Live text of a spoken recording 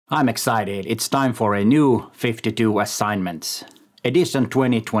I'm excited. It's time for a new 52 assignments. Edition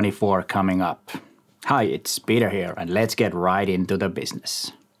 2024 coming up. Hi, it's Peter here, and let's get right into the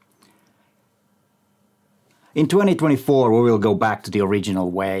business. In 2024, we will go back to the original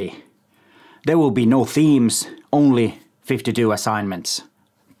way. There will be no themes, only 52 assignments,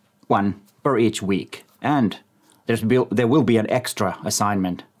 one per each week. And there will be an extra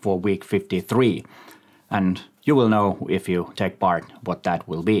assignment for week 53. And you will know if you take part what that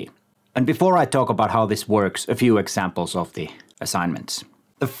will be. And before I talk about how this works, a few examples of the assignments.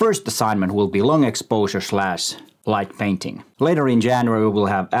 The first assignment will be long exposure / light painting. Later in January we will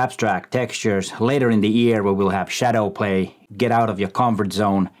have abstract textures. Later in the year we will have shadow play, get out of your comfort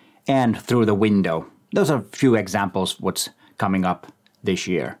zone, and through the window. Those are a few examples what's coming up this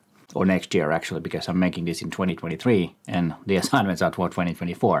year. Or next year actually, because I'm making this in 2023 and the assignments are for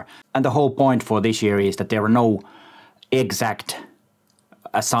 2024. And the whole point for this year is that there are no exact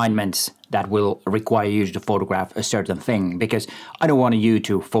assignments that will require you to photograph a certain thing, because I don't want you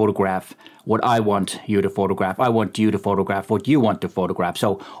to photograph what I want you to photograph. I want you to photograph what you want to photograph.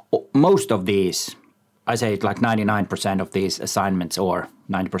 So most of these, I say like 99% of these assignments or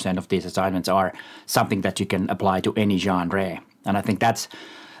 90% of these assignments are something that you can apply to any genre. And I think that's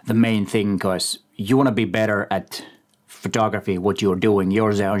the main thing, because you want to be better at photography, what you're doing,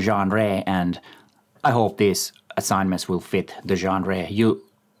 your genre, and I hope these assignments will fit the genre you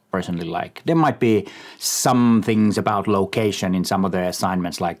personally like. There might be some things about location in some of the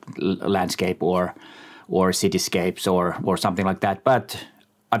assignments, like landscape or cityscapes or something like that, but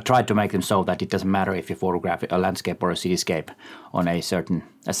I tried to make them so that it doesn't matter if you photograph a landscape or a cityscape on a certain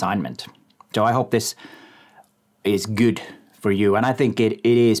assignment. So I hope this is good for you, and I think it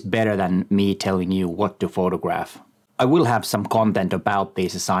is better than me telling you what to photograph. I will have some content about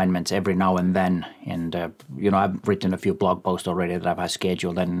these assignments every now and then, and I've written a few blog posts already that I've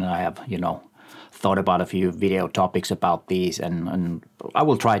scheduled, and I have thought about a few video topics about these, and I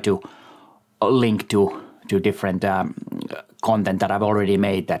will try to link to different content that I've already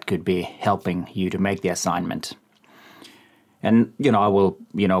made that could be helping you to make the assignment. And I will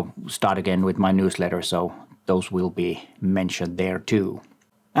start again with my newsletter, so those will be mentioned there too.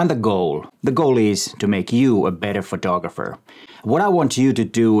 And the goal is to make you a better photographer. What I want you to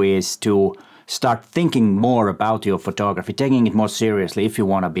do is to start thinking more about your photography, taking it more seriously if you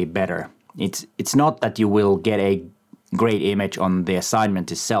want to be better. It's not that you will get a great image on the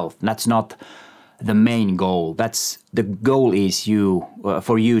assignment itself. That's not the main goal. The goal is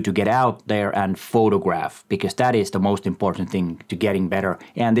for you to get out there and photograph, because that is the most important thing to getting better,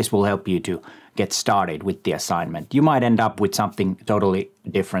 and this will help you to get started with the assignment. You might end up with something totally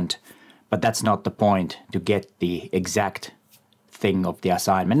different, but that's not the point, to get the exact thing of the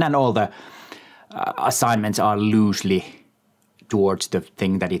assignment. And all the assignments are loosely towards the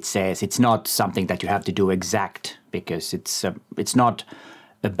thing that it says. It's not something that you have to do exact, because it's not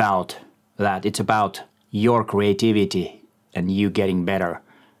about that. It's about your creativity and you getting better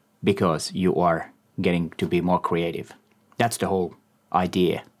because you are getting to be more creative. That's the whole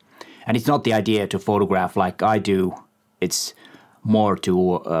idea. And it's not the idea to photograph like I do. It's more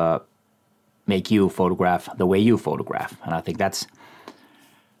to make you photograph the way you photograph. And I think that's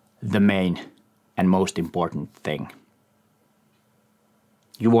the main and most important thing.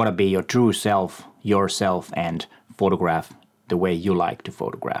 You want to be your true self, yourself, and photograph the way you like to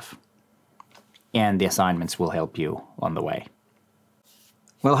photograph. And the assignments will help you on the way.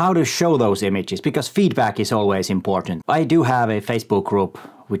 Well, how to show those images? Because feedback is always important. I do have a Facebook group,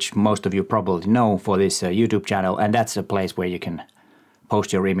 which most of you probably know, for this YouTube channel, and that's a place where you can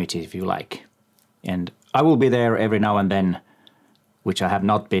post your images if you like. And I will be there every now and then, which I have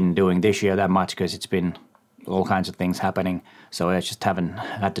not been doing this year that much because it's been all kinds of things happening. So I just haven't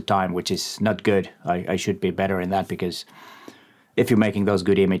had the time, which is not good. I should be better in that, because if you're making those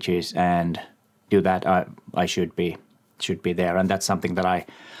good images and do that, I should be there, and that's something that I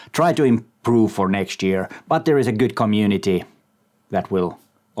try to improve for next year. But there is a good community that will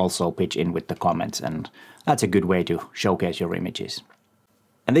also pitch in with the comments, and that's a good way to showcase your images.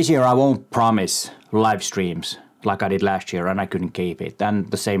 And this year I won't promise live streams like I did last year, and I couldn't keep it.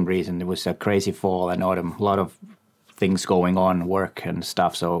 And the same reason, it was a crazy fall and autumn, a lot of things going on, work and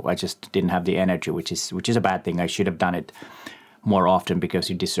stuff, so I just didn't have the energy, which is a bad thing. I should have done it more often, because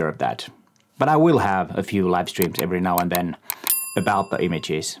you deserve that. But I will have a few live streams every now and then about the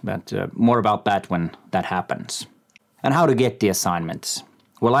images, but more about that when that happens. And how to get the assignments?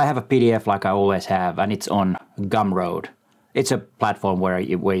 Well, I have a PDF like I always have, and it's on Gumroad. It's a platform where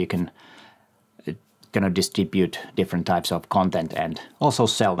you can kind of distribute different types of content and also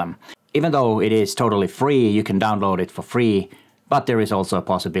sell them. Even though it is totally free, you can download it for free But there is also a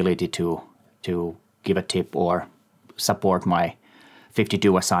possibility to give a tip or support my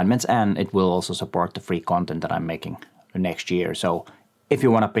 52 assignments, and it will also support the free content that I'm making next year. So if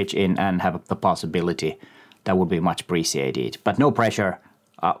you want to pitch in and have the possibility, that would be much appreciated. But no pressure.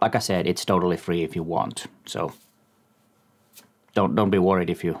 Like I said, it's totally free if you want. So don't be worried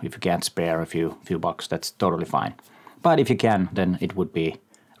if you can't spare a few bucks. That's totally fine. But if you can, then it would be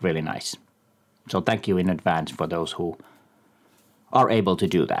really nice. So thank you in advance for those who are able to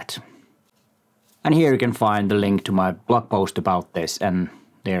do that. And here you can find the link to my blog post about this, and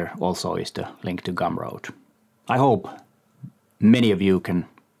there also is the link to Gumroad. I hope many of you can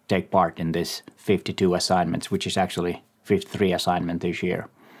take part in this 52 assignments, which is actually 53 assignment this year.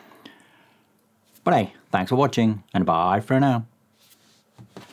 But hey, thanks for watching, and bye for now.